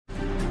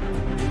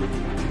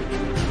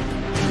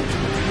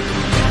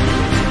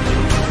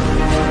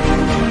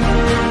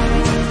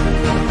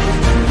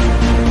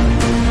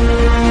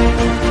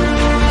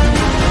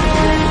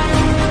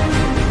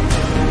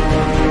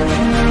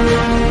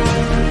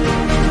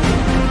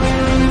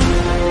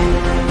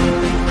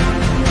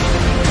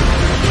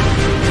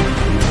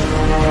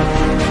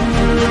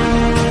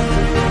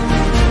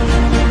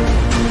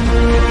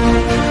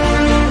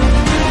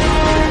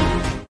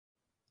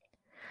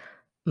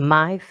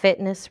My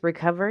Fitness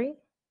Recovery,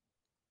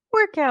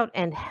 workout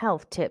and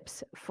health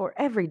tips for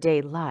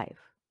everyday life.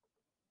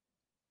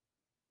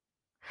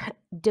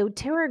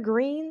 doTERRA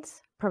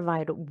greens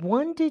provide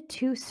 1 to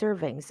 2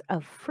 servings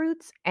of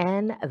fruits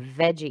and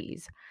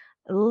veggies,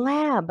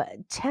 lab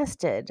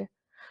tested,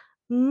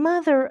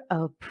 mother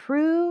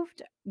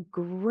approved,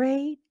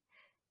 great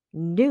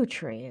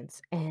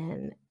nutrients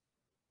and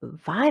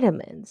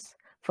vitamins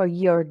for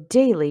your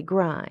daily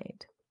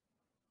grind.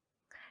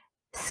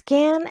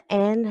 Scan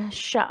and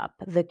shop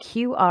the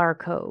QR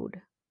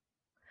code.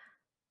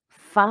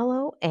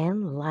 Follow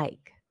and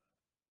like.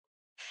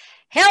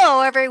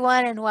 Hello,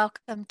 everyone, and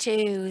welcome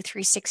to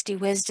 360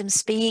 Wisdom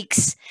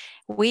Speaks.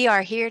 We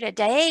are here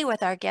today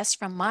with our guest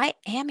from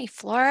Miami,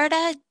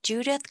 Florida,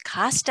 Judith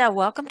Costa.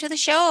 Welcome to the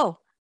show.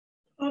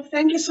 Oh,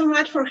 thank you so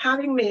much for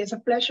having me. It's a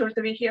pleasure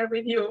to be here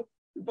with you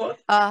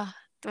both.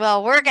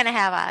 Well, we're going to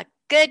have a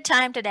good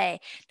time today.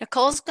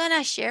 Nicole's going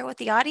to share with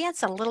the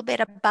audience a little bit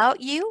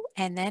about you,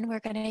 and then we're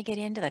going to get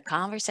into the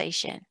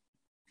conversation.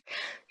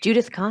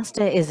 Judith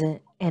Costa is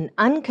an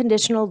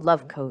unconditional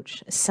love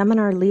coach,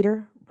 seminar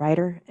leader,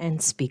 writer,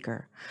 and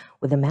speaker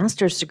with a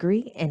master's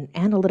degree in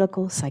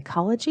analytical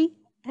psychology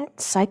and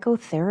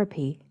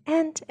psychotherapy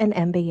and an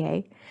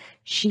MBA.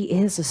 She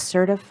is a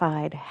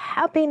certified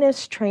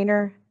happiness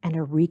trainer and a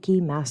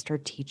Reiki master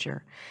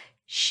teacher.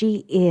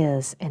 She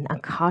is an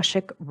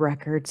Akashic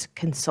Records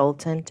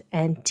consultant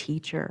and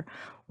teacher.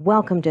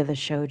 Welcome to the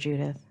show,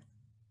 Judith.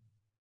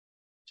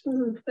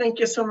 Thank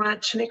you so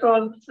much,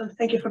 Nicole.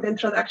 Thank you for the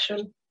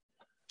introduction.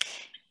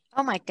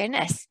 Oh my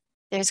goodness.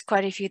 There's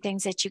quite a few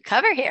things that you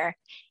cover here.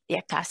 The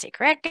Akashic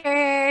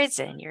Records,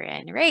 and you're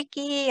in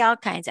Reiki, all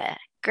kinds of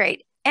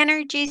great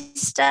energy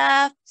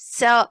stuff.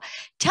 So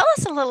tell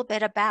us a little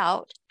bit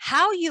about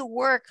how you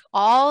work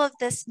all of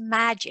this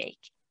magic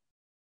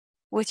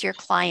with your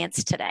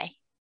clients today.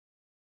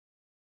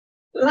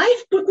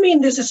 Life put me in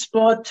this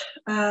spot.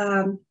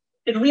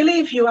 Really,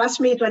 if you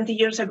asked me 20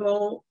 years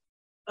ago,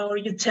 or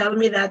you tell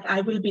me that I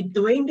will be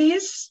doing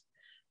this,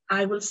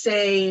 I will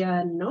say,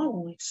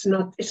 no, it's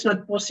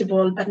not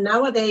possible. But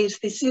nowadays,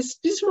 this is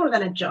more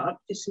than a job.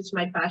 This is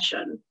my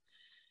passion.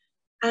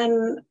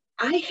 And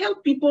I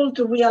help people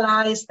to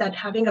realize that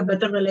having a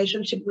better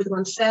relationship with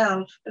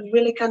oneself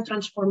really can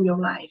transform your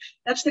life.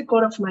 That's the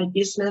core of my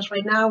business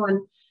right now.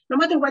 And no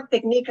matter what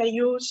technique I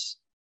use,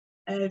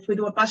 if we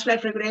do a past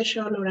life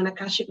regression or an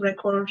Akashic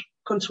record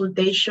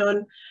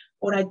consultation,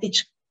 or I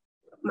teach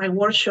my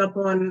workshop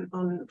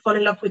on fall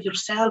in love with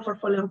yourself or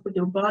fall in love with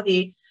your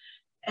body,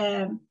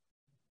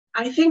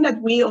 I think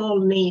that we all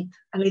need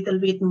a little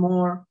bit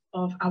more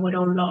of our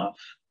own love.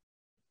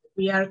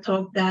 We are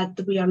taught that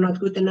we are not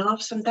good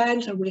enough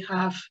sometimes, or we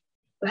have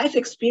life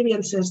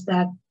experiences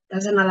that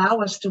doesn't allow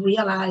us to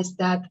realize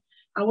that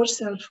our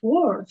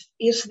self-worth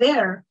is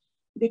there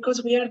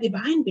because we are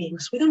divine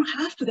beings. We don't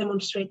have to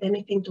demonstrate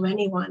anything to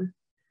anyone.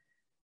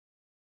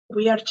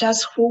 We are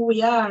just who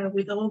we are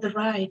with all the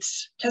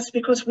rights, just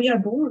because we are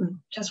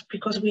born, just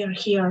because we are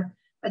here.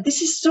 But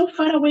this is so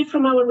far away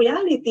from our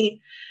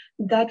reality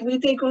that we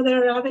take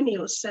other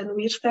avenues and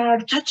we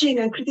start judging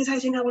and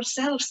criticizing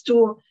ourselves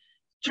to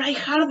try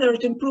harder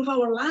to improve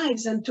our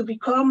lives and to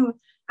become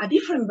a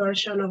different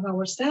version of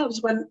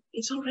ourselves when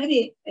it's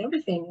already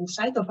everything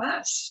inside of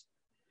us.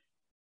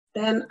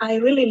 Then I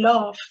really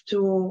love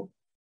to,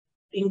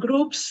 in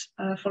groups,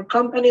 for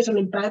companies and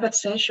in private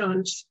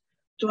sessions,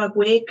 to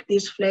awake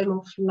this flame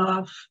of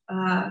love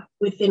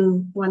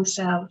within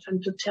oneself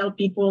and to tell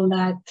people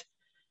that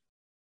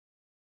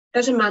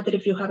doesn't matter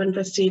if you haven't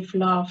received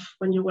love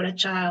when you were a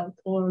child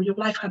or your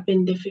life has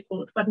been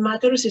difficult. What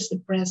matters is the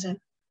present.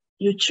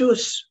 You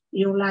choose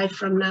your life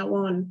from now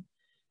on.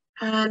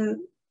 And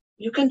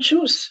you can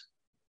choose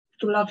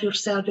to love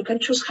yourself. You can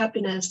choose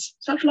happiness.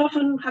 Self-love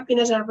and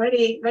happiness are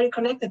very, very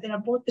connected. They are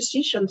both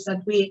decisions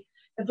that we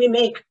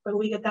make when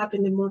we get up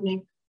in the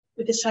morning.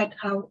 We decide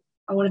how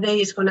our day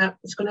is gonna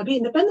be,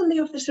 independently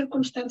of the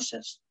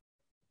circumstances.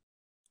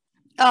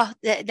 Oh,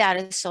 that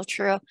is so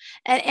true.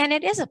 And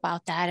it is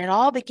about that. It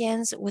all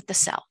begins with the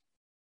self,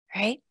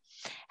 right?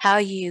 How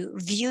you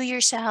view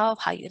yourself,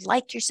 how you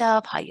like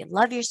yourself, how you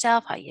love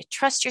yourself, how you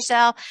trust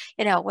yourself,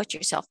 what's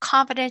your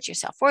self-confidence, your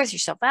self-worth, your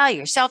self-value,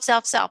 your self.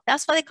 That's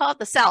why they call it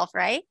the self,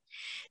 right?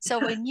 So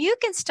when you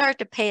can start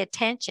to pay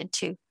attention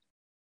to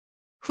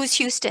who's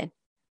Houston,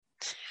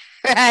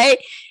 right?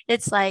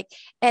 It's like,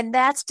 and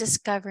that's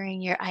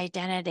discovering your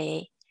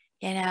identity.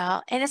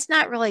 And it's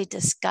not really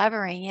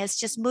discovering, it's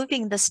just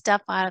moving the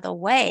stuff out of the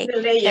way. The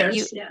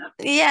layers,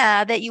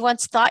 that you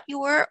once thought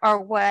you were,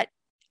 or what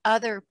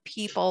other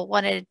people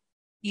wanted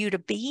you to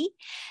be,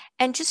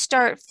 and just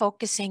start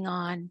focusing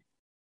on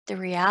the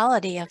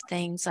reality of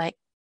things like,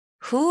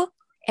 who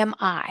am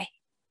I?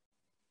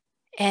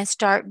 And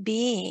start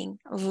being,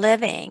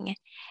 living,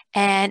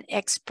 and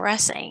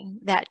expressing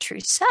that true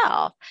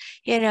self.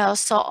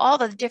 So all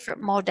the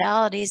different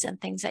modalities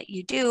and things that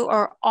you do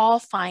are all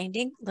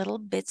finding little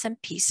bits and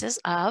pieces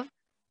of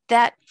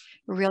that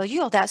real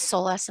you, that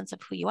soul essence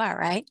of who you are,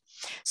 right?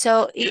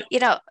 So,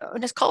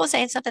 Nicole was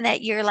saying something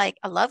that you're like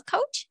a love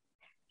coach.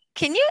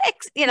 Can you,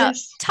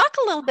 Yes. talk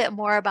a little bit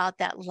more about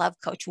that love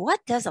coach? What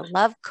does a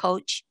love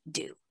coach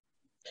do?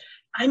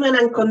 I'm an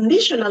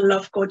unconditional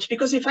love coach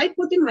because if I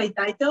put in my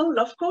title,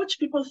 love coach,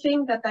 people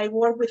think that I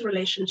work with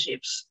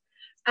relationships.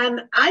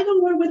 And I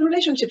don't work with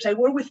relationships. I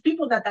work with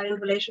people that are in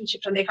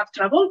relationships and they have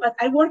trouble, but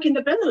I work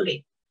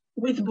independently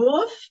with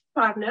both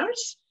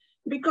partners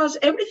because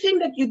everything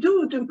that you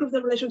do to improve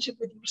the relationship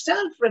with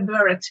yourself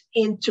reverts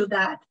into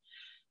that.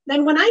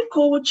 Then when I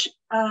coach,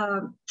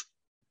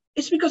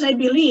 it's because I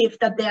believe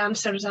that the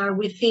answers are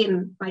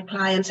within my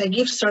clients. I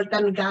give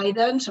certain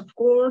guidance, of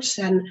course,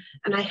 and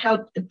I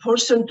help the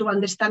person to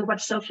understand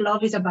what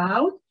self-love is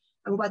about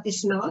and what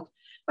is not.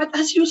 But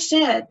as you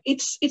said,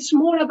 it's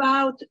more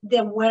about the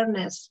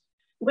awareness.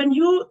 When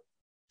you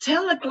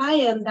tell a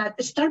client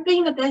that start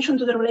paying attention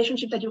to the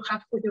relationship that you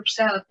have with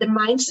yourself, the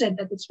mindset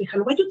that is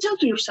behind, what you tell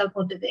to yourself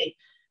all the day,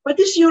 what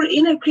is your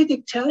inner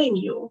critic telling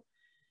you?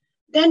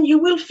 Then you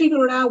will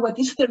figure out what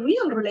is the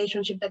real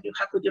relationship that you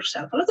have with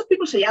yourself. A lot of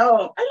people say,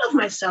 oh, I love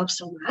myself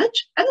so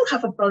much. I don't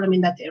have a problem in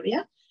that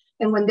area.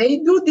 And when they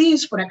do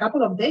this for a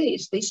couple of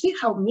days, they see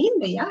how mean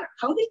they are,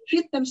 how they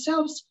treat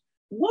themselves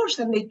worse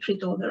than they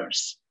treat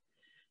others.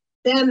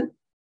 Then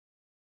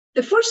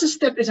the first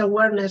step is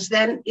awareness,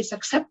 then is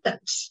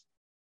acceptance.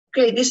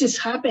 Okay, this is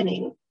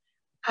happening.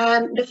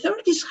 And the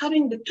third is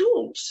having the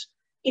tools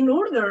in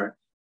order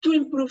to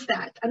improve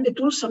that. And the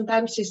tool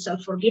sometimes is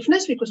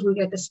self-forgiveness because we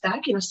get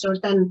stuck in a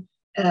certain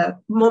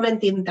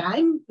moment in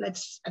time.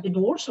 Let's a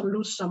divorce or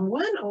lose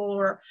someone,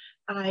 or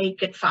I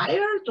get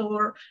fired,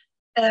 or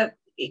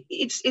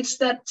it's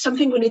that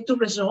something we need to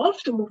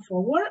resolve to move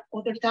forward.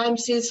 Other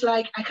times it's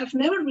like, I have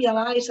never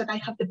realized that I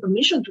have the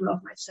permission to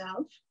love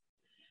myself.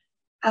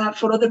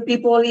 For other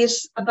people,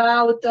 it's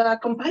about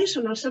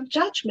comparison or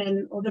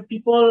self-judgment. Other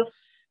people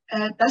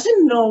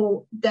doesn't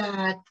know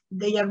that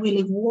they are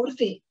really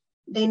worthy.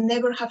 They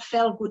never have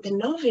felt good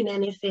enough in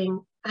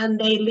anything, and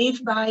they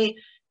live by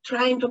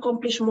trying to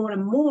accomplish more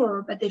and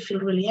more, but they feel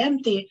really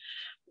empty.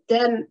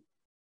 Then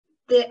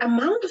the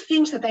amount of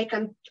things that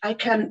I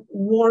can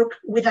work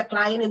with a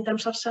client in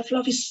terms of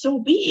self-love is so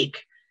big.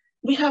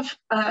 We have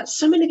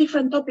so many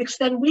different topics.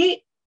 Then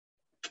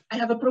I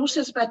have a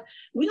process, but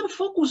we don't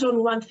focus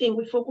on one thing.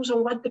 We focus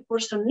on what the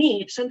person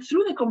needs. And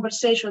through the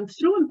conversation,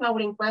 through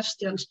empowering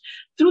questions,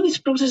 through these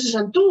processes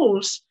and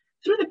tools,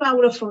 through the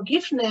power of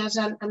forgiveness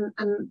and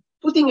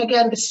putting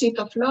again the seed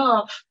of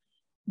love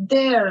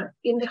there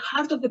in the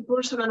heart of the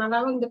person and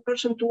allowing the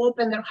person to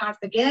open their heart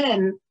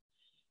again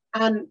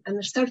and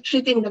start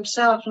treating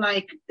themselves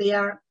like they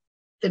are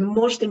the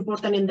most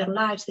important in their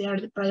lives. They are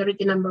the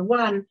priority number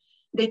one.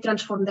 They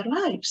transform their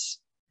lives.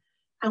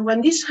 And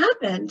when this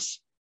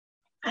happens,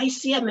 I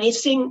see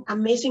amazing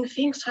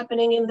things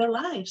happening in their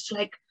lives,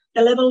 like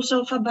the levels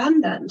of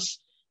abundance,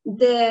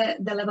 the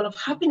level of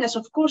happiness,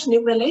 of course,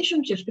 new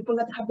relationships, people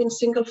that have been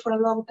single for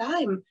a long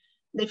time,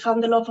 they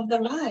found the love of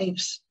their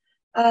lives,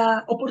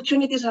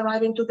 opportunities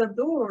arriving to their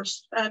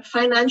doors,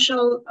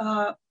 financial,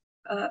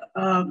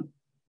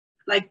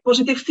 like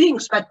positive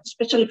things, but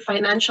especially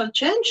financial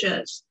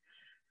changes.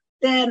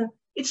 Then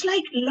it's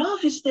like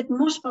love is the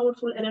most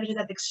powerful energy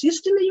that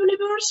exists in the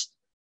universe.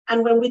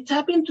 And when we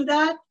tap into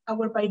that,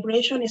 our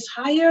vibration is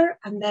higher,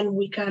 and then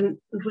we can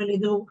really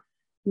do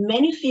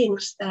many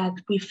things that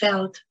we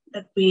felt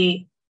that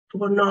we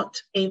were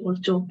not able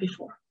to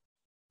before.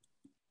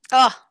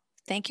 Oh,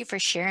 thank you for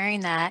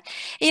sharing that.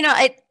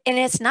 And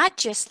it's not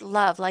just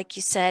love, like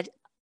you said,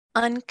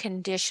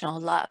 unconditional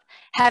love,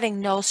 having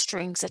no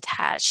strings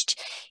attached,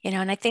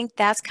 and I think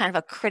that's kind of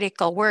a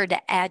critical word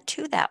to add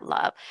to that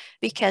love,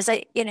 because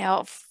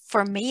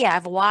for me,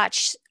 I've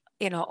watched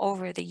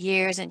over the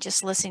years and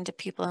just listening to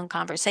people in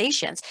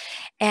conversations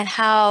and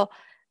how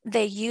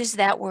they use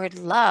that word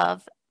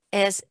love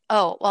as,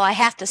 oh, well, I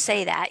have to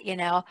say that,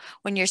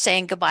 when you're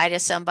saying goodbye to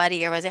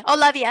somebody or say, oh,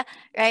 love you,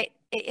 right?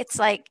 It's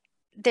like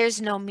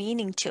there's no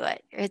meaning to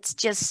it. It's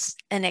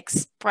just an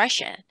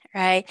expression,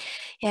 right?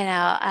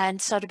 And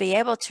so to be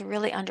able to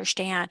really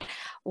understand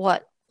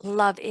what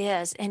love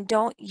is, and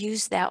don't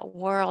use that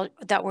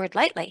word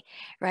lightly,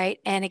 right?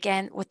 And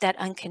again, with that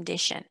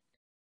unconditional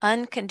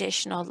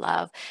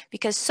love,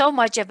 because so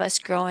much of us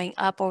growing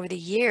up over the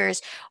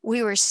years,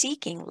 we were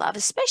seeking love,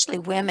 especially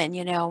women,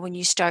 when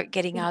you start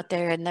getting out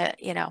there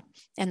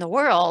in the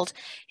world,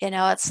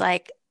 it's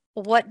like,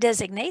 what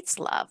designates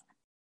love,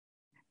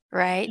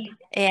 right?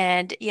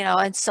 And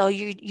and so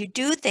you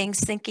do things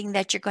thinking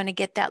that you're going to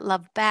get that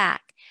love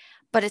back,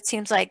 but it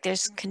seems like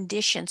there's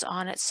conditions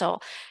on it. So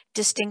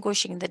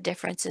distinguishing the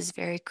difference is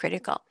very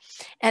critical.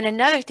 And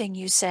another thing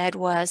you said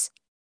was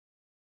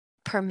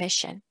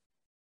permission.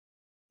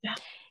 Yeah.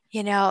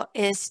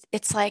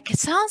 It's like, it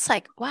sounds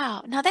like,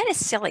 wow, now that is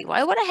silly.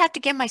 Why would I have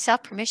to give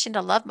myself permission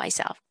to love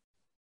myself?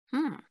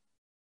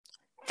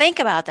 Think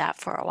about that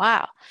for a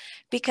while,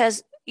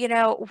 because,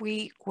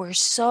 we're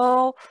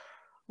so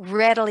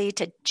readily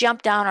to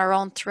jump down our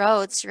own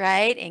throats,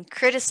 right? And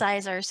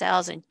criticize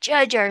ourselves and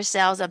judge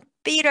ourselves and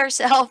beat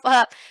ourselves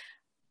up.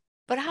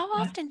 But how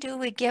often do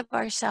we give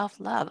ourselves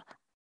love?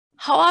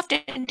 How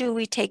often do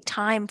we take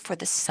time for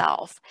the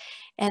self?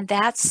 And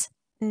that's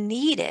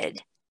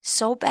needed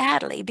so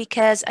badly,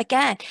 because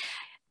again,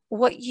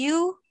 what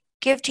you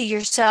give to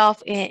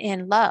yourself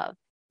in love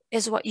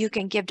is what you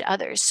can give to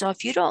others. So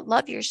if you don't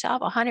love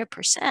yourself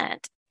 100%,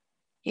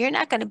 you're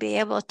not going to be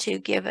able to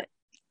give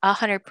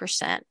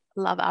 100%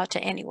 love out to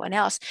anyone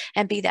else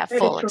and be that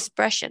full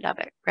expression of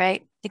it,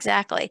 right?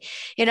 Exactly.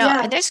 And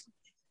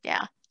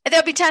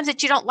there'll be times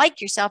that you don't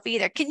like yourself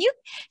either. Can you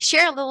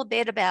share a little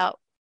bit about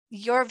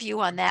your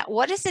view on that?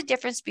 What is the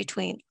difference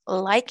between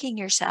liking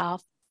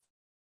yourself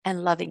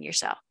and loving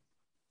yourself?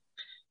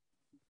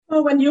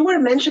 Well, when you were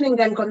mentioning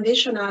the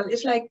unconditional,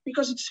 it's like,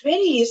 because it's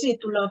very easy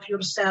to love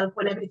yourself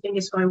when everything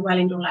is going well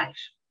in your life.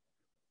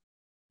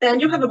 Then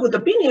you have a good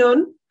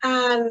opinion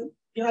and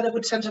you have a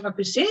good sense of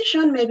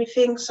appreciation. Maybe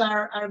things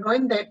are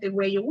going the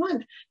way you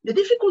want. The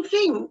difficult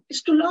thing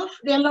is to love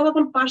the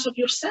unlovable parts of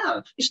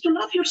yourself, is to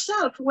love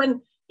yourself when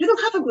you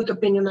don't have a good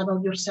opinion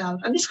about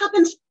yourself. And this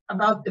happens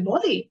about the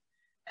body.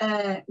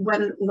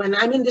 When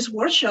I'm in this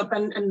workshop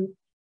and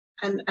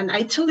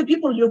I tell the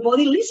people, your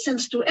body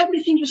listens to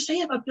everything you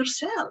say about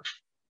yourself.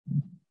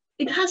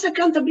 It has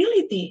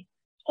accountability.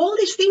 All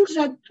these things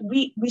that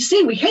we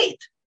say we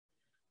hate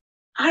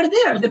are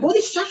there. The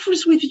body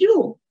suffers with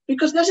you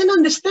because it doesn't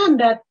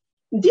understand that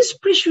this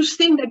precious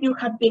thing that you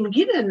have been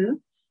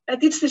given,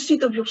 that it's the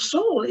seat of your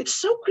soul, it's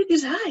so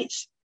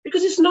criticized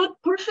because it's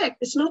not perfect.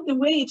 It's not the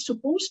way it's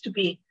supposed to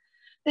be.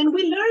 Then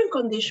we learn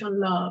conditional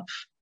love.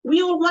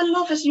 We all want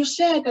love, as you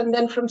said, and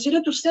then from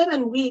 0 to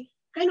 7, we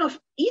kind of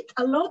eat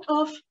a lot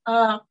of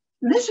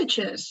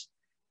messages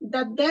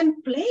that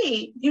then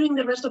play during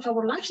the rest of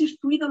our lives if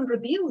we don't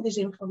review this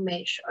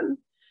information.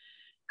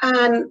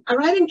 And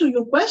arriving to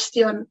your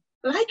question,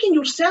 liking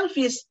yourself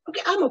is,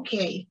 okay, I'm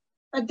okay,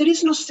 but there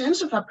is no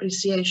sense of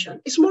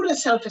appreciation. It's more like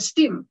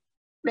self-esteem.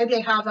 Maybe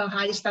I have a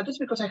high status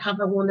because I have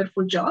a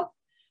wonderful job,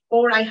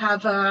 or I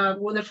have a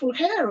wonderful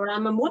hair, or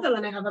I'm a model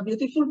and I have a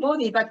beautiful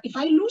body. But if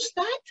I lose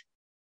that,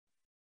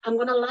 I'm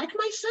going to like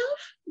myself?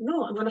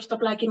 No, I'm going to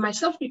stop liking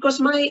myself because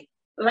my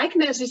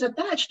likeness is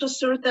attached to a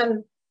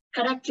certain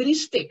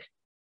characteristic,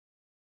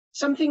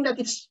 something that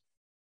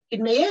it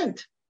may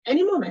end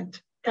any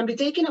moment, can be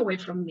taken away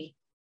from me.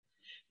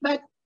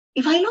 But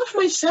if I love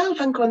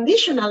myself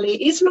unconditionally,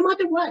 it's no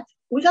matter what,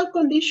 without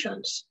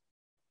conditions.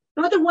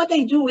 No matter what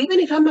I do, even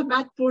if I'm a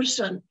bad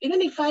person,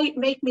 even if I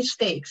make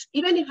mistakes,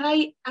 even if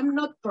I am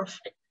not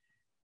perfect,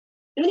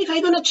 even if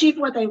I don't achieve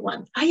what I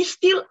want, I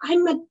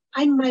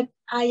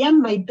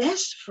am my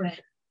best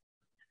friend.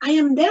 I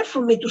am there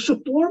for me to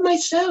support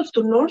myself,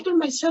 to nurture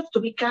myself, to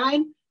be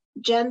kind,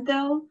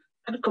 gentle,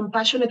 and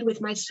compassionate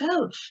with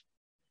myself.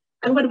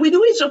 And what we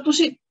do is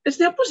opposite. It's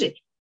the opposite.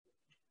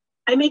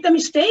 I make a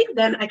mistake,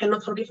 then I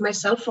cannot forgive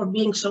myself for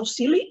being so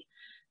silly.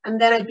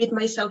 And then I beat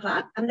myself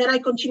up. And then I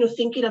continue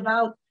thinking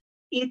about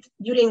it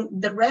during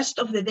the rest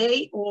of the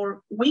day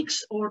or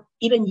weeks or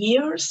even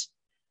years.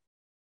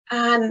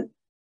 And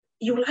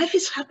your life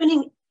is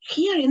happening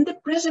here in the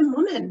present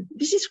moment.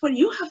 This is where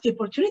you have the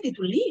opportunity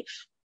to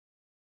live.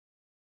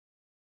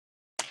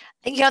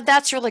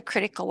 That's really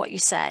critical what you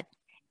said,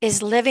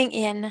 is living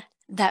in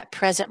that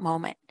present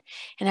moment.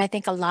 And I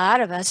think a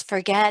lot of us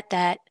forget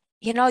that,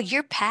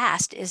 your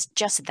past is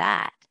just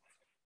that.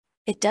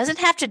 It doesn't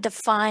have to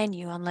define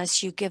you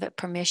unless you give it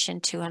permission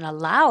to and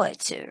allow it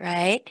to,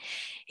 right?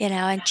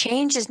 And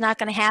change is not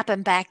going to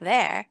happen back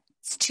there.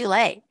 It's too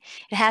late.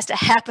 It has to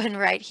happen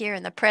right here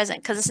in the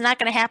present, because it's not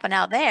going to happen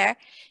out there,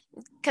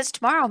 because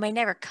tomorrow may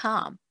never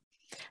come.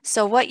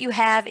 So what you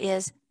have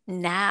is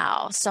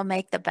now. So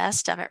make the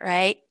best of it,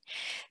 right?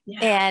 Yeah.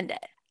 And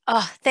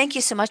thank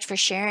you so much for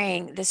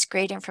sharing this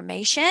great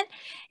information.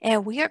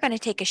 And we are going to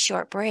take a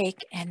short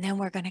break, and then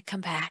we're going to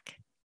come back.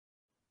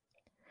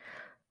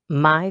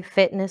 My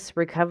Fitness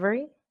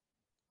Recovery,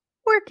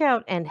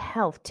 workout and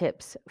health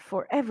tips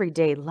for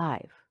everyday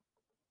life.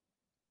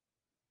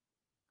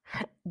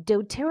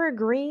 doTERRA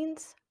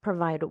greens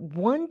provide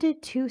 1 to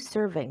 2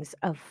 servings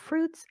of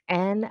fruits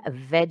and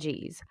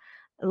veggies,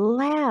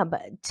 lab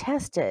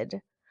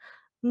tested,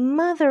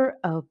 mother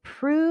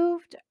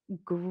approved,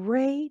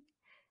 great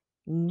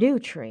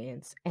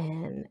nutrients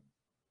and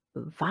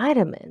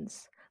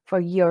vitamins for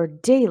your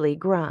daily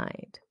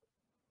grind.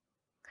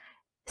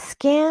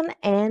 Scan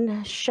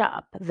and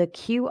shop the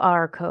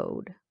QR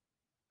code.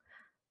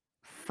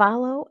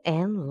 Follow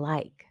and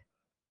like.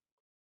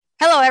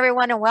 Hello,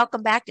 everyone, and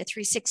welcome back to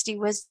 360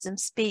 Wisdom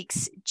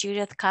Speaks.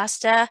 Judith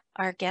Costa,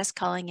 our guest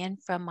calling in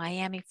from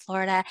Miami,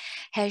 Florida,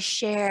 has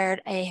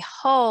shared a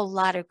whole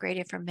lot of great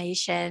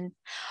information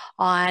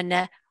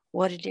on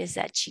what it is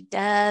that she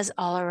does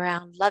all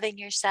around loving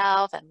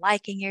yourself and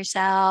liking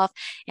yourself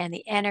and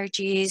the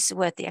energies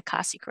with the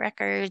Akashic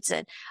Records.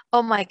 And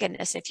oh my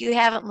goodness, if you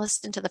haven't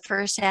listened to the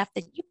first half,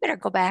 then you better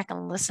go back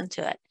and listen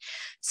to it.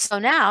 So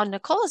now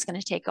Nicole is going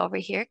to take over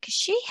here because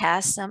she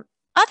has some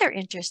other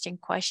interesting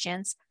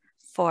questions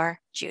for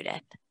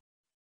Judith.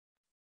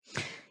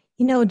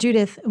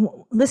 Judith,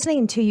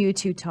 listening to you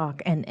two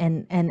talk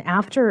and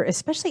after,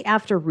 especially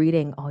after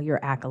reading all your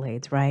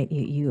accolades, right?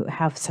 You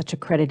have such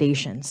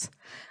accreditations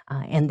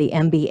and the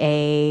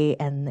MBA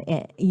and,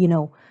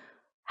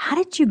 how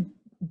did you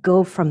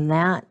go from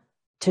that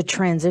to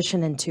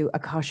transition into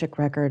Akashic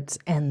Records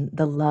and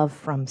the love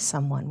from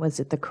someone? Was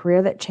it the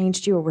career that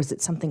changed you, or was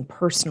it something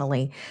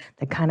personally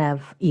that kind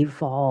of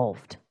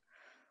evolved?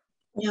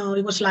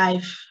 It was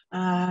life.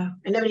 I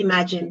never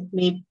imagined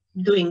me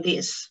doing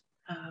this.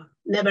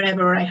 Never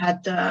ever. I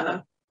had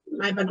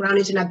my background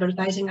is in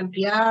advertising and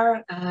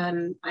PR,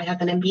 and I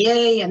had an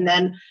MBA, and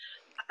then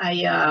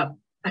I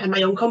had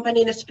my own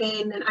company in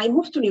Spain, and I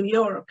moved to New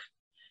York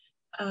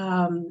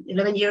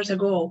 11 years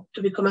ago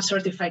to become a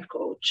certified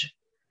coach.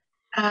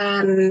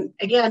 And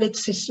again,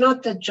 it's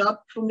not a job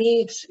for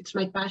me. It's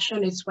my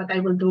passion. It's what I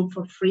will do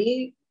for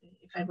free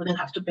if I wouldn't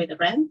have to pay the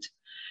rent.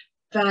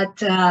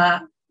 But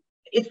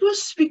it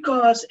was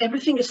because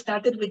everything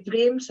started with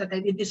dreams, that I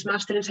did this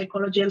master in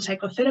psychology and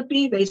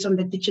psychotherapy based on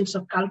the teachings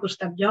of Carl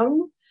Gustav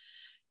Jung.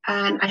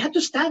 And I had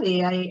to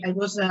study. I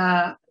was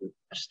an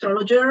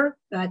astrologer,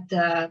 but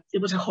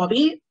it was a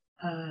hobby.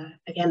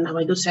 Again, now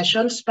I do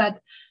sessions. But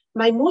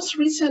my most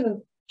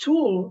recent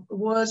tool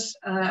was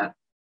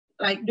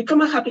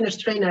become a happiness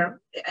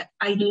trainer.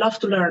 I love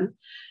to learn.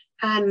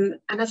 And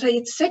as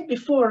I said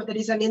before, there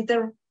is an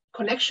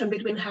interconnection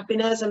between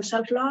happiness and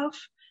self-love,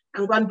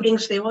 and one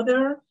brings the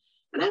other.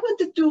 And I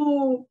wanted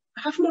to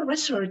have more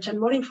research and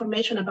more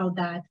information about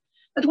that.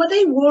 But what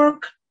I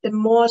work the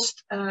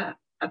most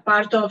a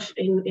part of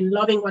in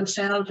loving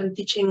oneself and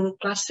teaching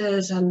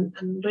classes and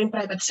doing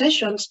private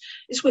sessions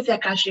is with the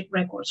Akashic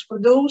Records. For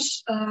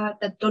those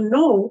that don't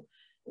know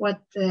what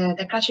the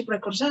Akashic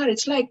Records are,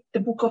 it's like the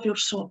book of your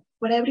soul,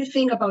 where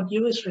everything about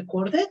you is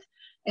recorded,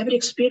 every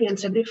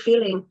experience, every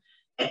feeling,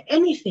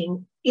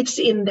 anything, it's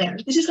in there.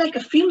 This is like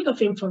a field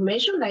of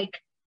information, like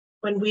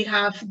when we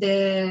have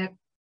the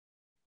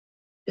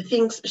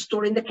things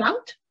stored in the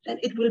cloud, then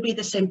it will be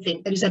the same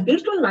thing. There is a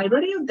virtual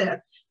library out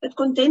there that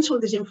contains all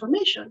this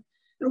information.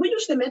 And we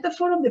use the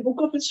metaphor of the book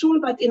of the soul,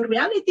 but in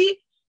reality,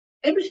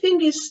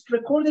 everything is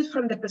recorded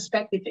from the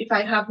perspective. If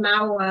I have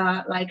now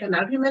like an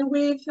argument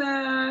with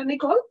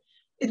Nicole,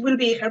 it will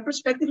be her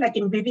perspective, like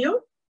in video,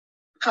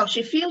 how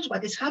she feels,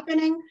 what is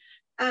happening,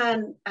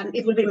 and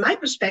it will be my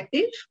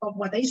perspective of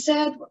what I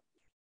said,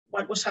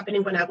 what was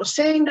happening when I was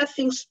saying that,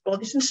 things,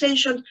 body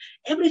sensation,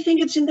 everything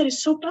that's in there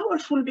is so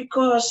powerful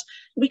because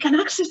we can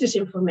access this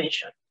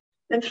information.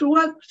 And through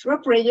a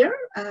prayer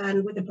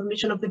and with the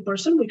permission of the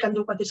person, we can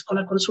do what is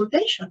called a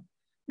consultation.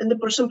 Then the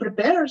person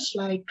prepares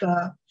like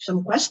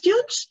some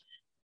questions,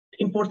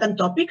 important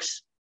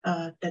topics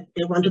that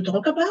they want to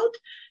talk about,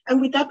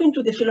 and we tap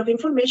into the field of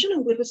information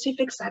and we receive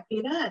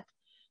exactly that.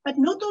 But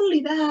not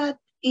only that,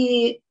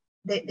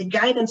 the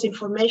guidance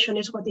information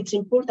is what is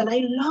important.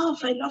 I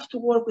love to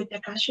work with the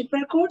Akashic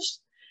Records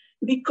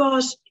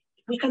because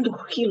we can do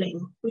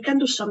healing. We can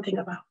do something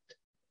about it.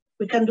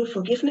 We can do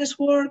forgiveness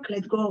work,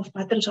 let go of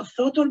patterns of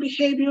thought or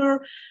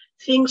behavior,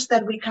 things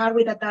that we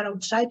carry that are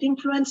outside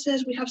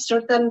influences. We have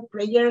certain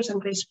prayers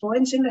and grace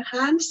points in the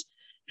hands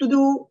to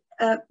do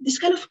this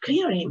kind of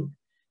clearing.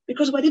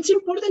 Because what it's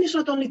important is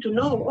not only to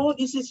know, oh,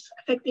 this is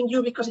affecting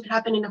you because it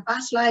happened in a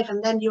past life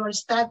and then you are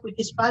stuck with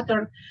this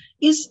pattern,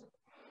 is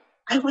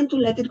I want to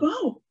let it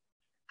go.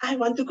 I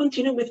want to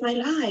continue with my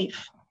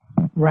life.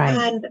 Right.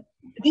 And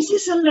this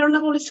is a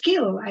learnable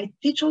skill. I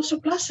teach also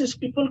classes.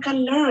 People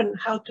can learn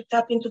how to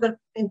tap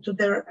into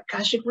their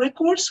Akashic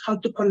Records, how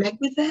to connect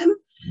with them.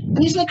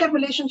 And it's like a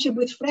relationship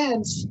with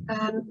friends.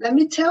 And let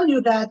me tell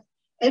you that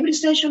every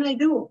session I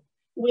do,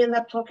 we end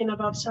up talking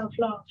about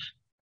self-love.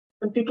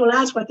 When people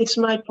ask what is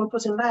my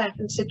purpose in life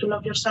and say to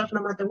love yourself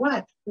no matter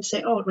what, and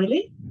say, oh,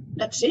 really?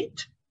 That's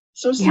it?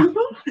 So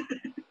simple? Yeah.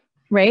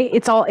 Right?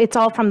 It's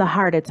all from the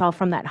heart. It's all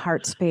from that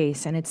heart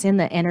space. And it's in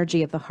the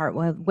energy of the heart,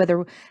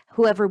 whether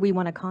whoever we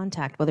want to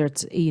contact, whether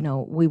it's,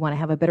 we want to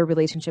have a better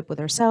relationship with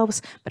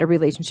ourselves, better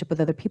relationship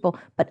with other people,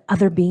 but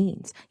other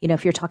beings.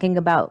 If you're talking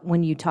about,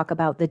 when you talk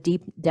about the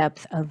deep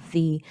depth of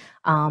the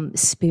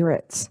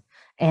spirits,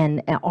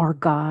 and our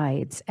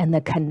guides and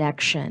the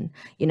connection,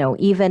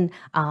 even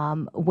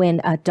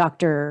when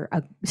Dr.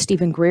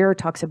 Stephen Greer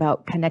talks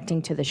about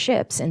connecting to the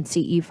ships in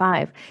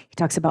CE5, he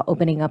talks about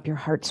opening up your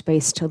heart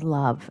space to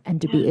love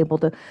and to be able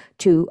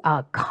to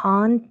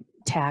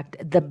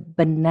contact the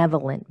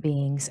benevolent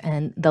beings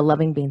and the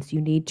loving beings.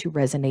 You need to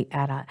resonate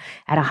at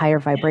a higher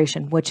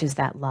vibration, which is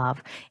that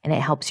love. And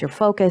it helps your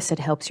focus, it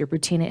helps your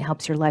routine, it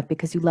helps your life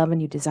because you love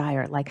and you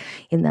desire. Like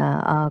in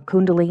the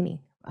Kundalini,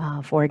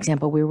 for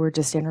example, we were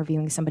just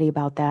interviewing somebody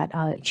about that.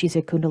 She's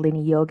a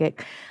Kundalini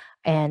yogic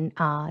and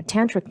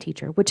tantric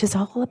teacher, which is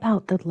all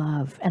about the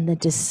love and the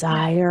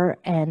desire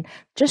and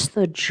just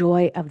the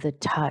joy of the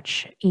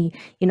touch.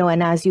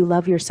 And as you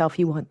love yourself,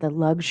 you want the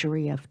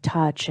luxury of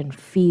touch and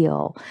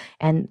feel,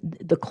 and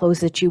the clothes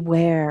that you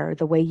wear,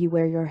 the way you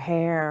wear your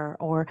hair,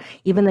 or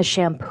even the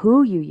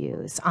shampoo you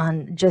use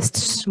on just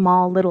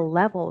small little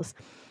levels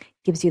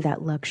gives you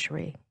that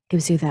luxury.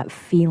 Gives you that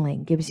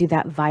feeling, gives you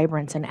that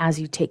vibrance. And as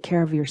you take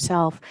care of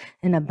yourself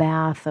in a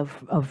bath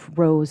of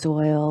rose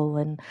oil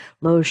and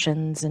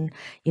lotions and,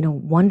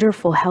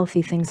 wonderful,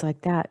 healthy things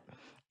like that,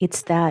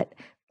 it's that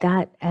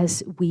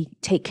as we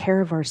take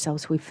care of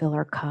ourselves, we fill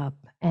our cup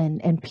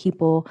and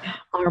people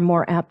are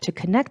more apt to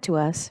connect to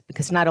us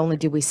because not only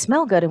do we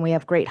smell good and we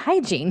have great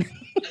hygiene,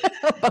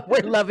 but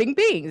we're loving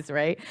beings,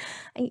 right?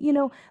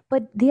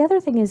 But the other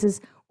thing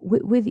is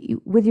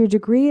with your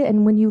degree,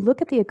 and when you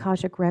look at the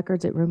Akashic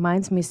records, it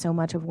reminds me so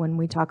much of when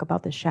we talk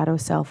about the shadow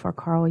self or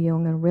Carl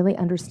Jung and really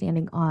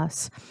understanding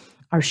us,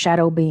 our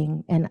shadow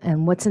being,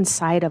 and what's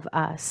inside of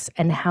us,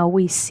 and how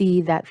we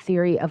see that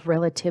theory of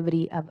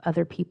relativity of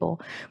other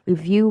people. We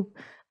view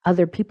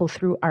other people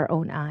through our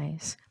own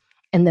eyes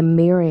and the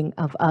mirroring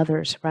of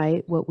others,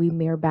 right? What we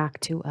mirror back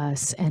to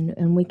us.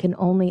 And we can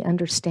only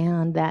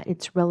understand that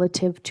it's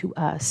relative to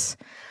us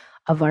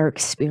of our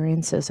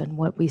experiences and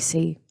what we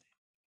see.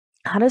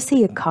 How does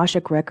the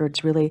Akashic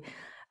records really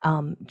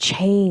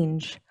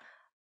change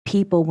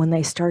people when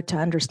they start to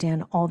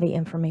understand all the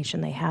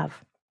information they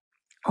have,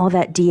 all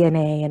that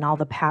DNA and all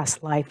the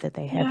past life that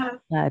they have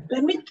led?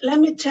 Let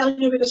me tell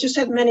you, because you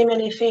said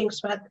many things,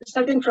 but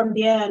starting from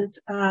the end,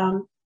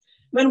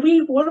 when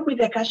we work with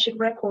the Akashic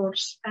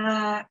records,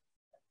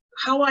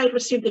 how I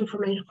receive the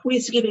information, who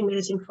is giving me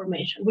this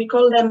information? We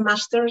call them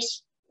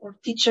masters or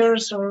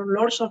teachers or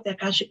lords of the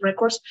Akashic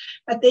records,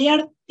 but they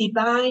are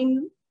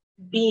divine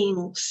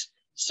beings,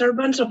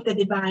 servants of the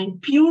divine,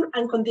 pure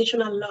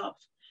unconditional love.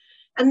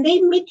 And they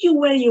meet you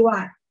where you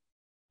are.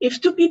 If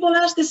two people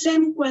ask the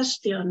same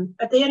question,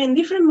 but they are in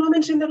different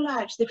moments in their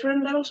lives,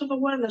 different levels of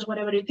awareness,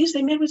 whatever it is,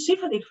 they may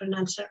receive a different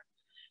answer.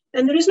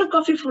 And there is no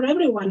coffee for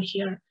everyone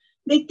here.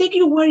 They take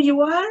you where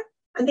you are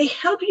and they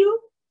help you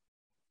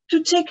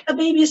to take a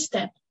baby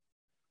step.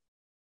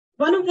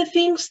 One of the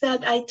things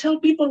that I tell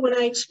people when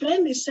I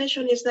explain this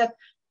session is that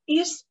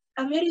it's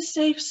a very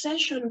safe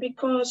session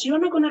because you're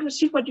not going to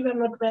receive what you are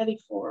not ready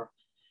for.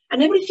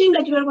 And everything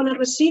that you are going to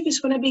receive is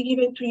going to be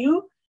given to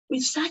you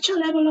with such a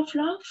level of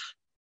love.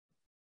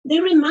 They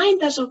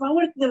remind us of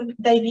our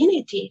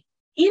divinity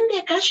in the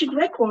Akashic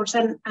records.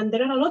 And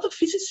there are a lot of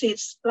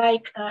physicists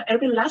like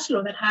Erwin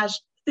Laszlo that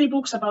has 3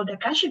 books about the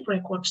Akashic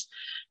records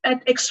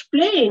that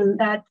explain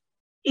that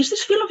is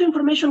this field of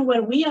information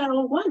where we are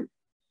all one.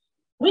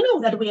 We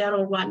know that we are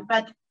all one,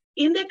 but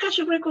in the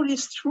Akashic record,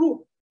 it's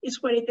true.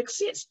 It's where it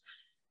exists.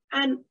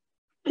 And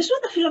it's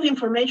not a field of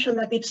information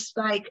that it's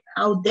like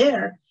out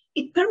there.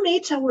 It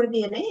permeates our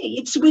DNA.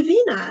 It's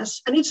within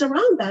us and it's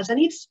around us and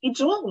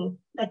it's all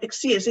that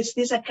exists. It's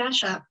this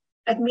Akasha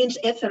that means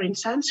ether in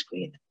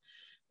Sanskrit.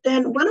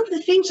 Then one of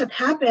the things that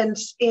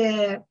happens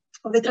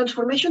of the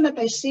transformation that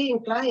I see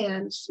in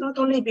clients, not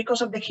only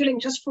because of the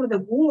healing, just for the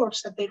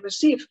words that they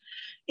receive,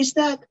 is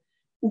that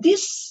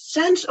this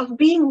sense of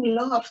being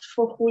loved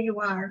for who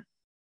you are,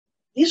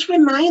 this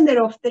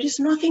reminder of there is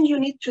nothing you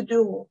need to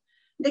do,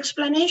 the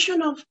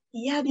explanation of,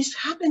 yeah, this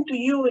happened to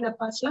you in a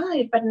past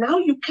life, but now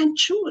you can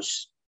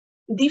choose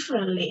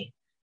differently.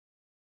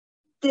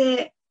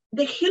 The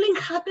healing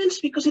happens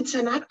because it's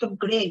an act of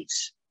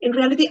grace. In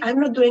reality, I'm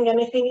not doing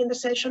anything in the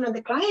session and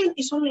the client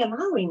is only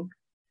allowing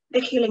the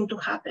healing to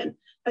happen.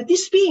 But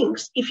these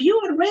beings, if you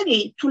are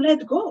ready to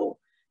let go,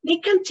 they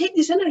can take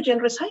this energy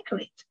and recycle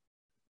it.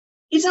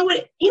 It's our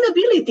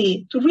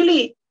inability to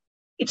really,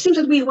 it seems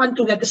that we want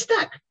to get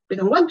stuck. We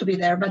don't want to be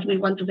there, but we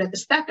want to get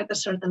stuck at a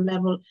certain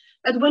level.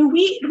 But when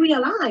we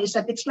realize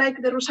that it's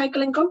like the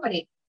recycling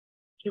company,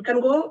 you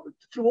can go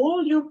through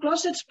all your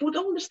closets, put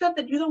all the stuff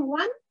that you don't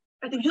want,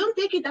 but if you don't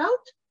take it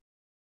out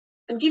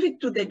and give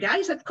it to the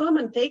guys that come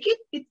and take it,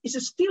 it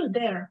is still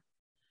there.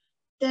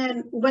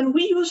 Then when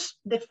we use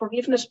the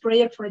forgiveness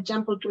prayer, for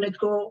example, to let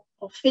go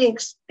of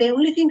things, the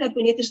only thing that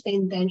we need is the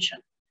intention.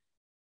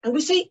 And we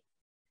say,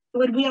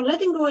 when we are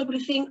letting go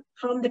everything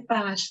from the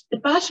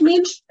past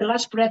means the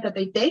last breath that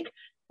I take,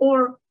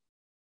 or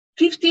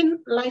 15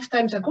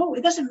 lifetimes ago,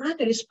 it doesn't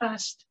matter, it's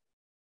past.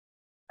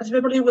 As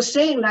Beverly was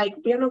saying, like,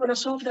 we are not gonna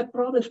solve the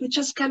problems, we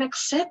just can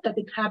accept that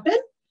it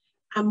happened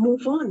and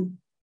move on.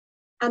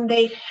 And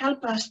they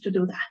help us to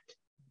do that.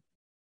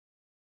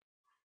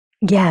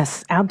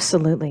 Yes,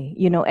 absolutely.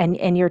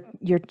 And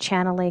you're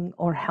channeling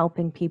or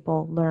helping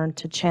people learn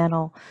to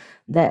channel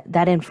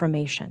that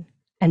information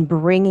and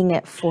bringing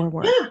it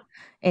forward. Yeah.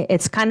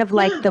 It's kind of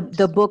like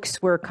the books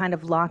were kind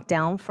of locked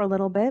down for a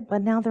little bit,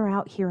 but now they're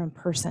out here in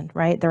person,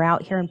 right? They're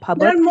out here in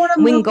public.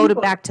 We can go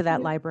back to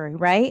that library,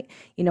 right?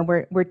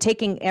 We're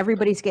taking,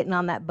 everybody's getting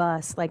on that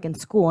bus like in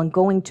school and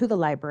going to the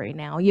library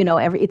now.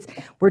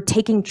 We're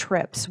taking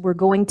trips, we're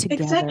going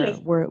together.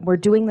 Exactly. We're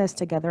doing this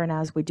together, and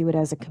as we do it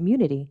as a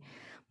community,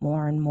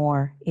 more and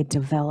more it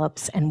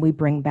develops, and we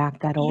bring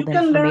back that old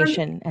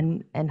information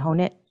and hone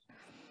it.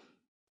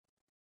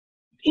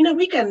 In a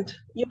weekend,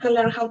 you can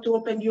learn how to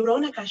open your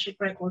own Akashic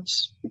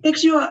records. It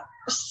takes you a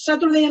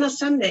Saturday and a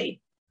Sunday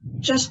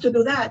just to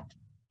do that.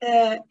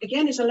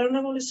 Again, it's a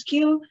learnable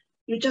skill.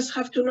 You just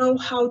have to know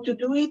how to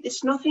do it.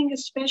 It's nothing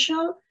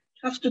special.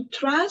 You have to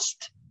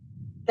trust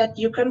that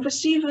you can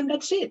receive, and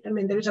that's it. I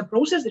mean, there is a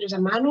process, there is a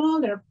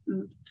manual, there are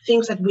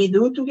things that we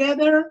do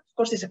together. Of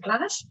course, it's a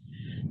class.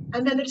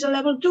 And then there's a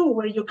level 2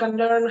 where you can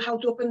learn how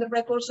to open the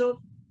records of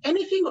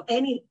anything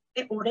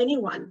or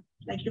anyone.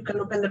 Like you can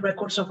open the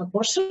records of a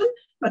person,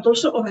 but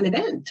also of an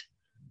event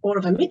or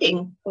of a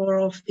meeting or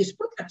of this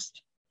podcast.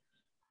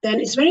 then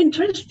it's very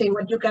interesting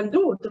what you can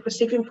do to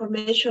receive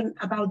information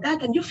about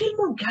that. And you feel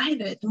more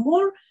guided,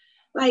 more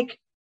like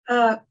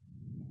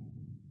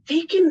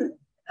taken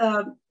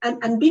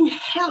and being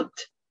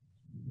helped.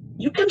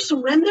 You can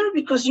surrender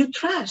because you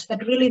trust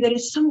that really there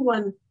is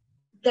someone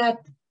that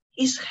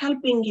is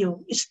helping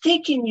you, is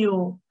taking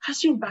you,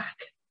 has your back.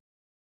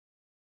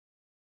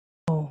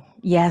 Oh,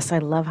 yes, I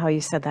love how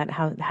you said that,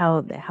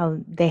 how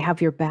they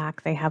have your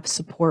back, they have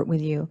support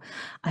with you.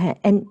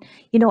 And,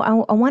 you know,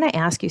 I want to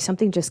ask you,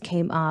 something just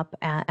came up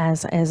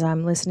as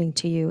I'm listening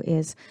to you,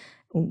 is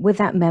with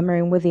that memory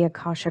and with the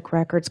Akashic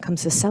Records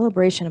comes the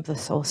celebration of the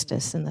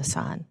solstice in the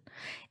sun.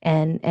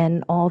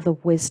 And all the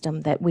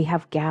wisdom that we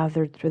have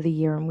gathered through the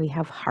year and we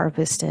have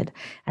harvested,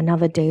 and now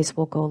the days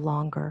will go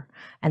longer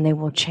and they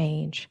will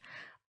change.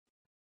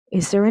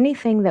 Is there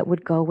anything that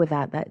would go with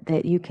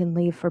that you can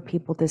leave for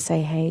people to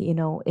say, hey, you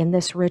know, in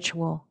this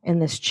ritual, in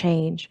this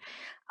change,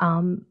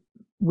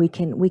 we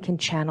can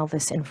channel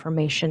this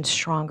information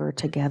stronger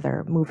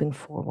together moving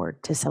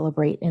forward to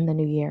celebrate in the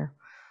new year?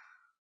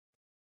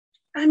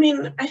 I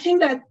mean, I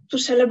think that to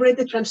celebrate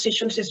the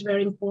transitions is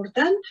very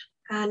important,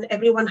 and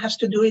everyone has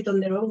to do it on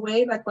their own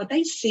way. But what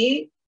I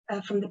see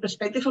from the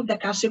perspective of the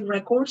Akashic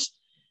Records,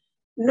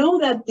 know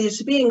that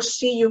these beings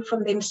see you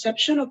from the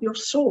inception of your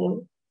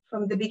soul,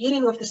 from the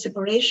beginning of the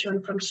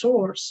separation from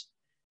source,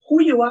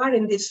 who you are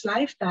in this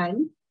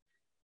lifetime,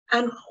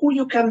 and who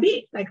you can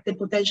be, like the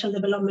potential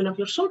development of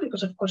your soul,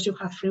 because of course you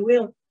have free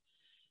will.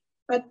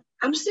 But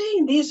I'm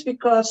saying this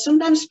because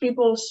sometimes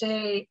people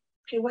say,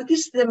 okay, what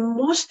is the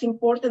most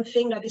important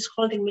thing that is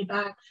holding me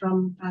back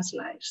from past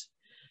lives?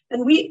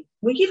 And we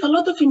give a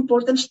lot of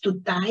importance to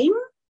time,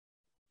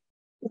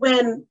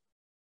 when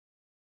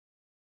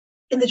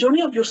in the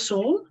journey of your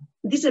soul,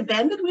 this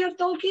event that we are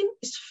talking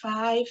is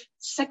 5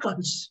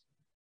 seconds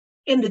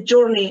in the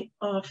journey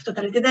of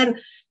totality. Then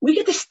we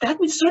get stuck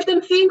with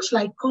certain things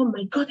like, oh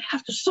my God, I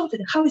have to solve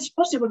it. How is it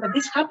possible that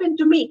this happened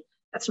to me?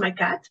 That's my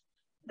cat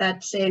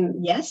that's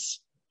saying, yes,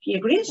 he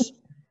agrees.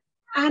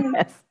 And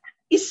Yes.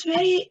 It's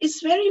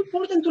very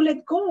important to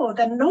let go,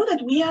 that know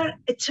that we are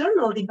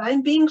eternal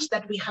divine beings,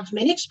 that we have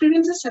many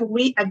experiences, and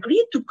we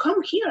agreed to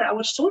come here.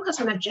 Our soul has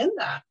an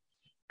agenda,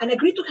 and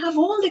agree to have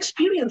all the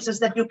experiences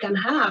that you can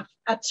have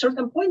at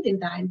certain point in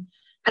time.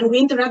 And we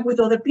interact with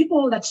other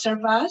people that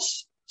serve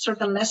us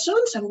certain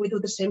lessons, and we do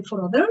the same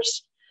for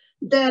others.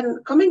 Then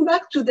coming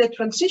back to the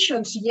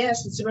transitions,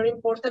 yes, it's very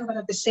important, but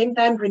at the same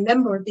time,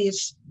 remember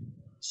this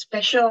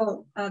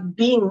special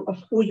being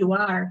of who you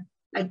are,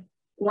 like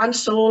one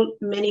soul,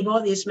 many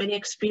bodies, many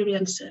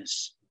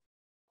experiences.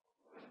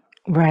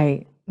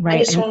 Right.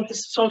 Many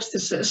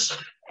solstices.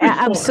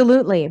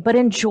 Absolutely. But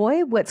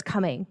enjoy what's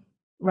coming,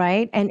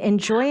 right? And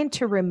enjoy and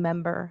to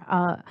remember.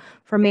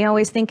 For me, I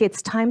always think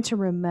it's time to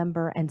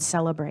remember and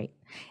celebrate.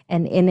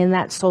 And in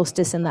that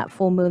solstice and that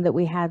full moon that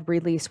we had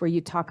released, where you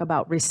talk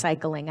about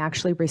recycling,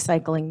 actually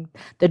recycling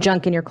the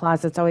junk in your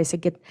closets, I always say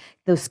get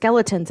those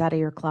skeletons out of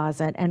your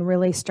closet and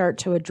really start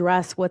to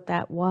address what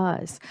that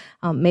was.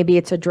 Maybe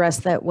it's a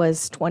dress that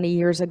was 20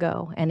 years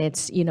ago and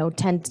it's,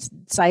 10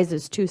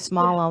 sizes too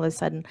small all of a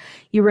sudden.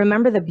 You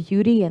remember the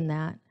beauty in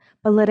that.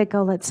 But let it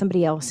go, let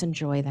somebody else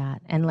enjoy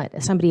that, and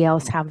let somebody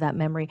else have that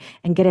memory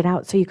and get it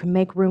out so you can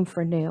make room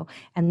for new.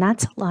 And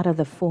that's a lot of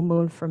the full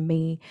moon for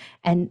me,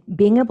 and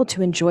being able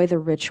to enjoy the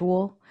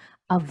ritual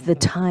of the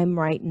time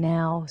right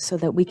now so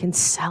that we can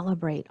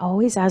celebrate,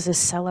 always as a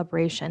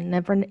celebration,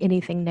 never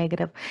anything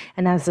negative.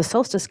 And as the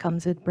solstice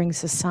comes, it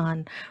brings the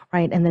sun,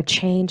 right? And the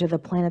change of the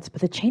planets,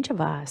 but the change of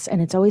us. And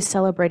it's always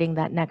celebrating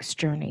that next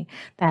journey,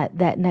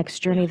 that next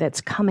journey that's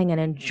coming, and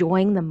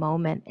enjoying the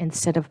moment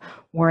instead of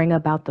worrying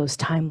about those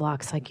time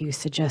blocks like you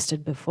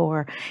suggested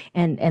before,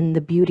 and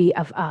the beauty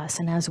of us.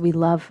 And as we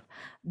love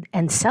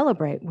and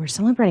celebrate, we're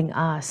celebrating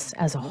us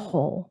as a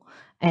whole.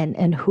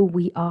 And who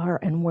we are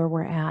and where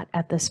we're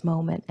at this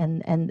moment,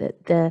 and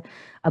the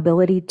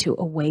ability to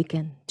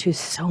awaken to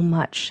so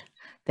much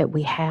that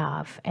we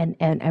have, and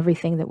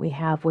everything that we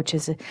have, which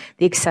is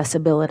the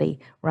accessibility,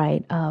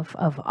 right,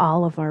 of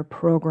all of our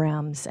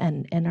programs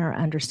and our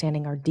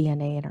understanding our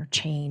DNA and our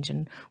change,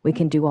 and we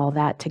can do all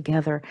that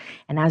together.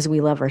 And as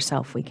we love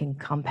ourselves, we can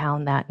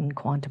compound that and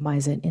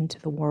quantumize it into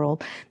the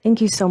world.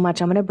 Thank you so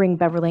much. I'm going to bring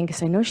Beverly in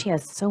because I know she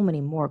has so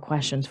many more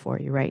questions for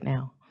you right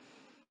now.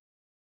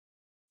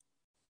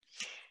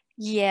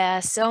 Yeah,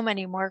 so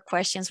many more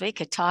questions. We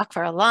could talk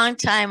for a long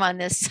time on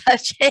this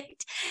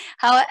subject.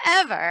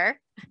 However,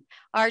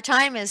 our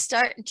time is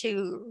starting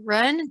to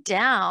run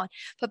down.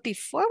 But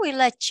before we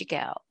let you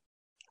go,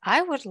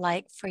 I would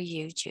like for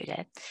you,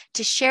 Judith,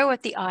 to share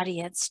with the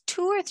audience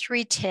 2 or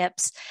 3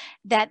 tips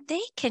that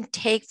they can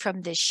take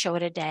from this show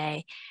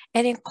today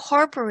and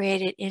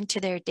incorporate it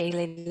into their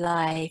daily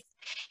life.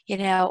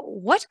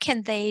 What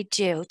can they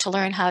do to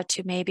learn how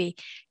to maybe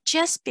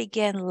just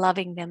begin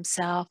loving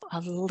themselves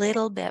a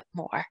little bit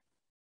more?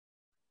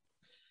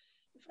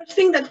 The first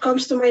thing that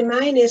comes to my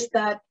mind is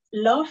that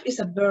love is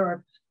a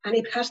verb, and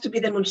it has to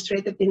be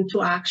demonstrated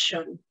into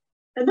action.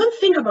 And don't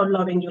think about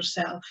loving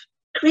yourself.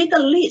 Create a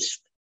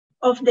list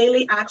of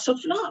daily acts of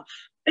love.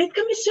 It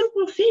can be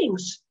simple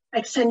things.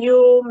 Like send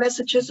you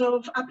messages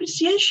of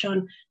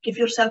appreciation, give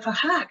yourself a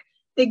hug,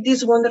 take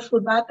this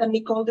wonderful bath that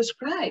Nicole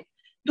described.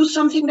 Do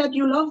something that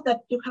you love that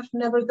you have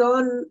never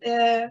done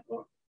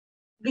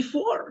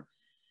before.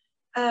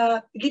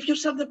 Give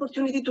yourself the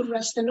opportunity to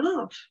rest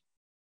enough.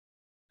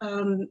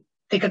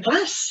 Take a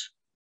class.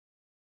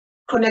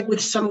 Connect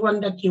with someone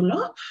that you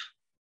love.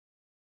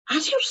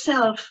 Ask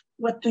yourself,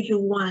 what do you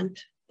want?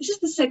 This is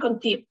the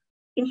second tip.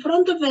 In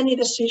front of any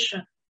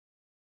decision,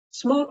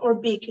 small or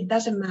big, it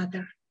doesn't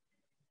matter.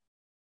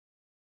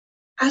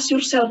 Ask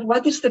yourself,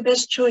 what is the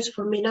best choice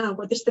for me now?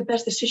 What is the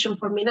best decision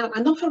for me now?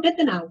 And don't forget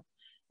the now,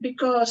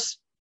 because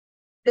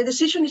the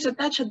decision is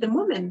attached at the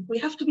moment. We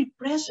have to be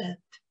present.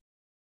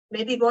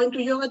 Maybe going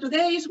to yoga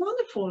today is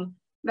wonderful,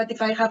 but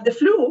if I have the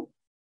flu,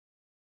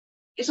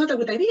 it's not a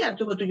good idea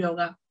to go to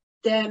yoga.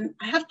 Then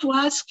I have to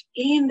ask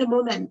in the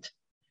moment.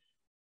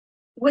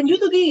 When you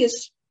do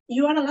this,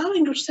 you are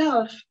allowing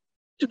yourself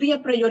to be a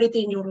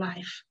priority in your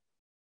life.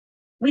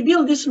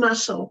 Rebuild this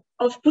muscle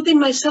of putting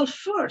myself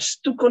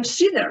first to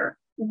consider,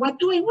 what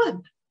do I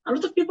want? A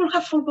lot of people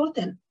have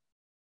forgotten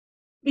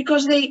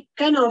because they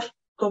kind of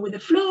go with the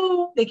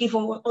flow. They give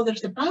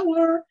others the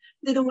power.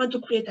 They don't want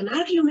to create an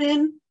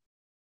argument.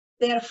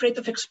 They are afraid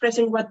of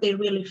expressing what they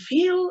really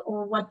feel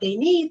or what they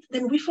need.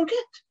 Then we forget.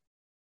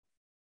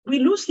 We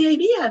lose the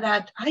idea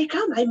that I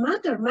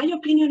matter. My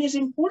opinion is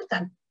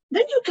important.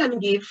 Then you can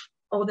give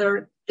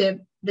other the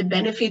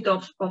benefit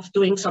of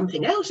doing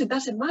something else. It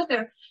doesn't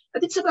matter.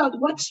 But it's about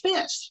what's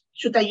best.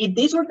 Should I eat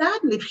this or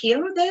that, live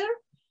here or there?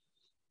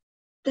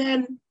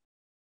 Then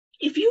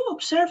if you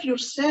observe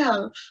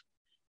yourself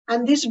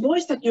and this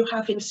voice that you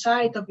have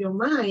inside of your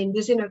mind,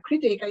 this inner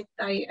critic,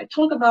 I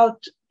talked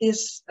about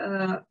this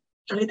a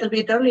little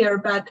bit earlier,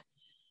 but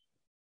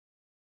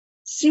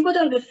see what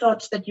are the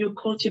thoughts that you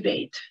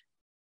cultivate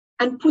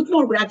and put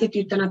more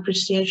gratitude and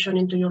appreciation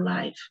into your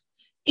life.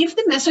 If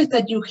the message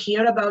that you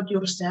hear about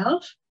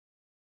yourself,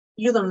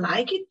 you don't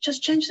like it,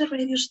 just change the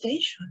radio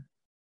station.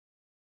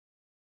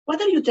 What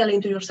are you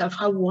telling to yourself?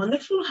 How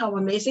wonderful, how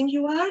amazing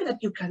you are, that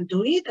you can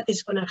do it, that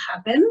it's going to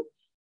happen,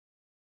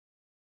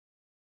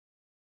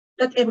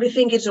 that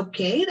everything is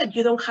okay, that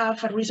you don't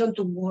have a reason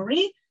to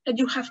worry, that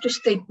you have to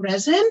stay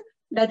present,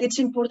 that it's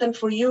important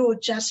for you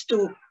just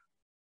to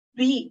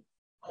be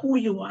who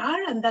you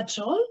are and that's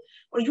all?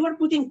 Or you are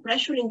putting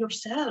pressure in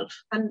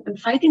yourself and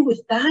fighting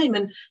with time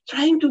and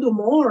trying to do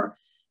more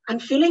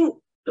and feeling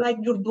like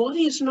your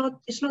body is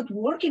not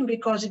working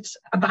because it's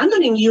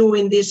abandoning you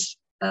in this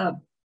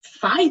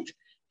fight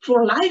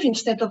for life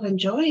instead of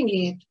enjoying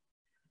it.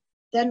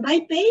 Then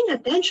by paying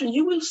attention,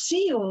 you will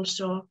see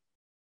also.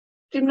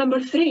 Tip number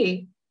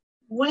 3,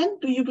 when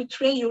do you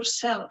betray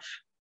yourself?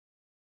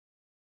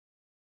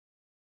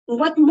 In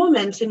what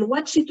moments, in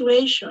what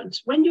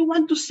situations, when you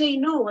want to say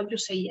no and you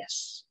say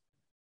yes?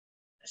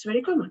 That's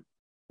very common.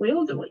 We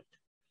all do it.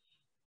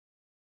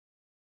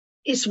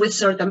 It's with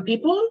certain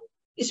people.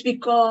 It's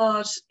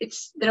because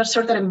there are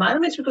certain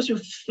environments, because you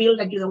feel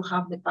that you don't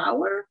have the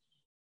power.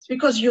 It's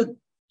because you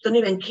don't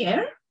even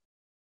care.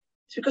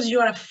 It's because you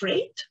are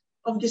afraid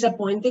of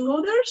disappointing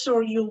others,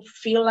 or you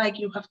feel like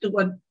you have to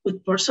be a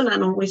good person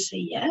and always say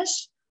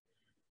yes.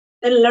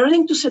 And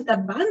learning to set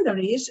up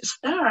boundaries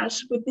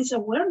starts with this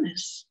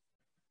awareness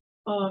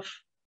of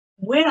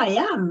where I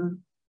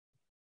am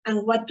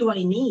and what do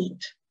I need.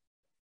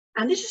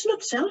 And this is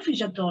not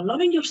selfish at all.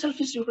 Loving yourself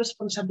is your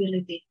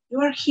responsibility.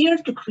 You are here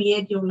to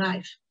create your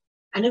life,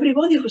 and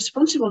everybody is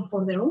responsible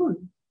for their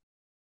own.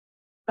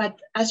 But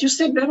as you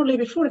said, Beverly,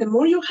 before, the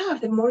more you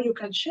have, the more you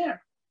can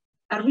share.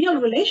 A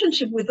real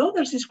relationship with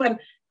others is when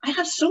I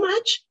have so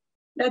much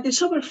that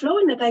it's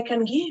overflowing that I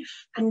can give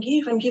and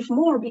give and give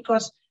more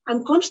because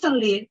I'm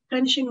constantly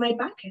replenishing my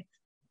bucket.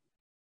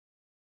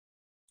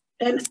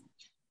 And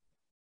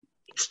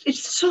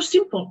it's so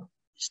simple.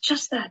 It's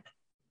just that.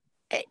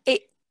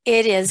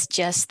 It is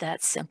just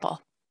that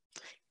simple.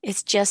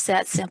 It's just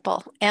that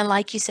simple. And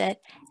like you said,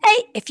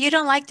 hey, if you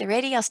don't like the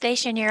radio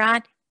station you're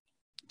on,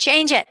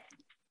 change it.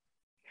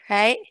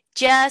 Right?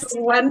 Just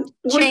one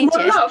with change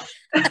more it. love.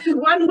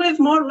 One with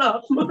more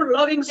love, more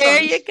loving sons.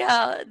 There you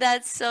go.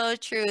 That's so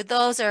true.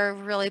 Those are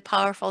really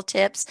powerful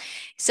tips.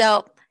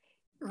 So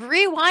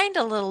rewind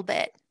a little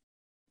bit.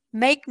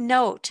 Make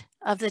note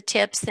of the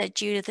tips that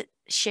Judith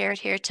shared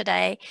here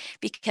today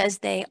because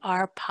they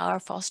are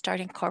powerful. Start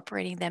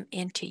incorporating them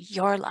into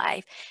your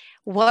life.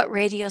 What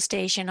radio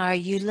station are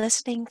you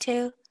listening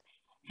to?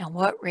 And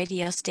what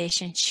radio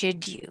station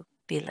should you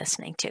be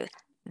listening to?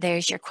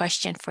 There's your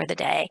question for the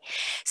day.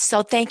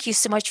 So thank you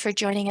so much for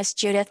joining us,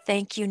 Judith.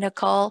 Thank you,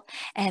 Nicole.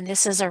 And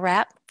this is a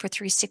wrap for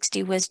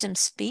 360 Wisdom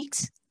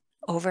Speaks.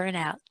 Over and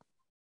out.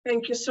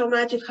 Thank you so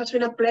much. It has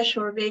been a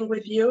pleasure being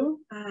with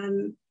you.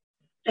 And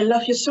I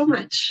love you so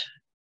much.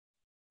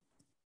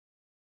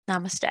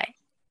 Namaste.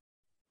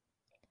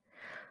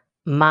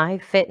 My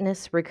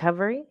Fitness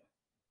Recovery,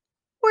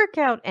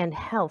 workout and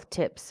health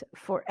tips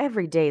for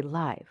everyday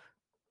life.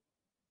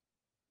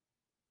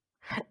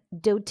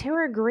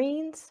 doTERRA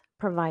greens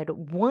provide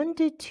 1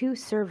 to 2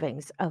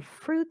 servings of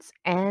fruits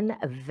and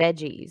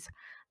veggies,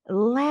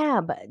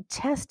 lab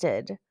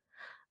tested,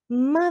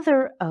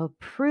 mother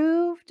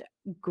approved,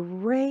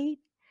 great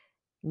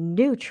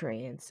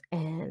nutrients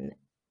and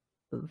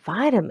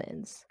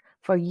vitamins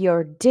for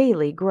your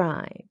daily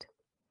grind.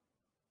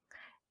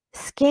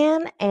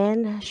 Scan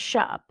and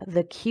shop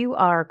the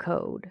QR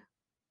code.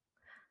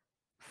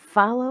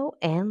 Follow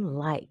and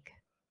like.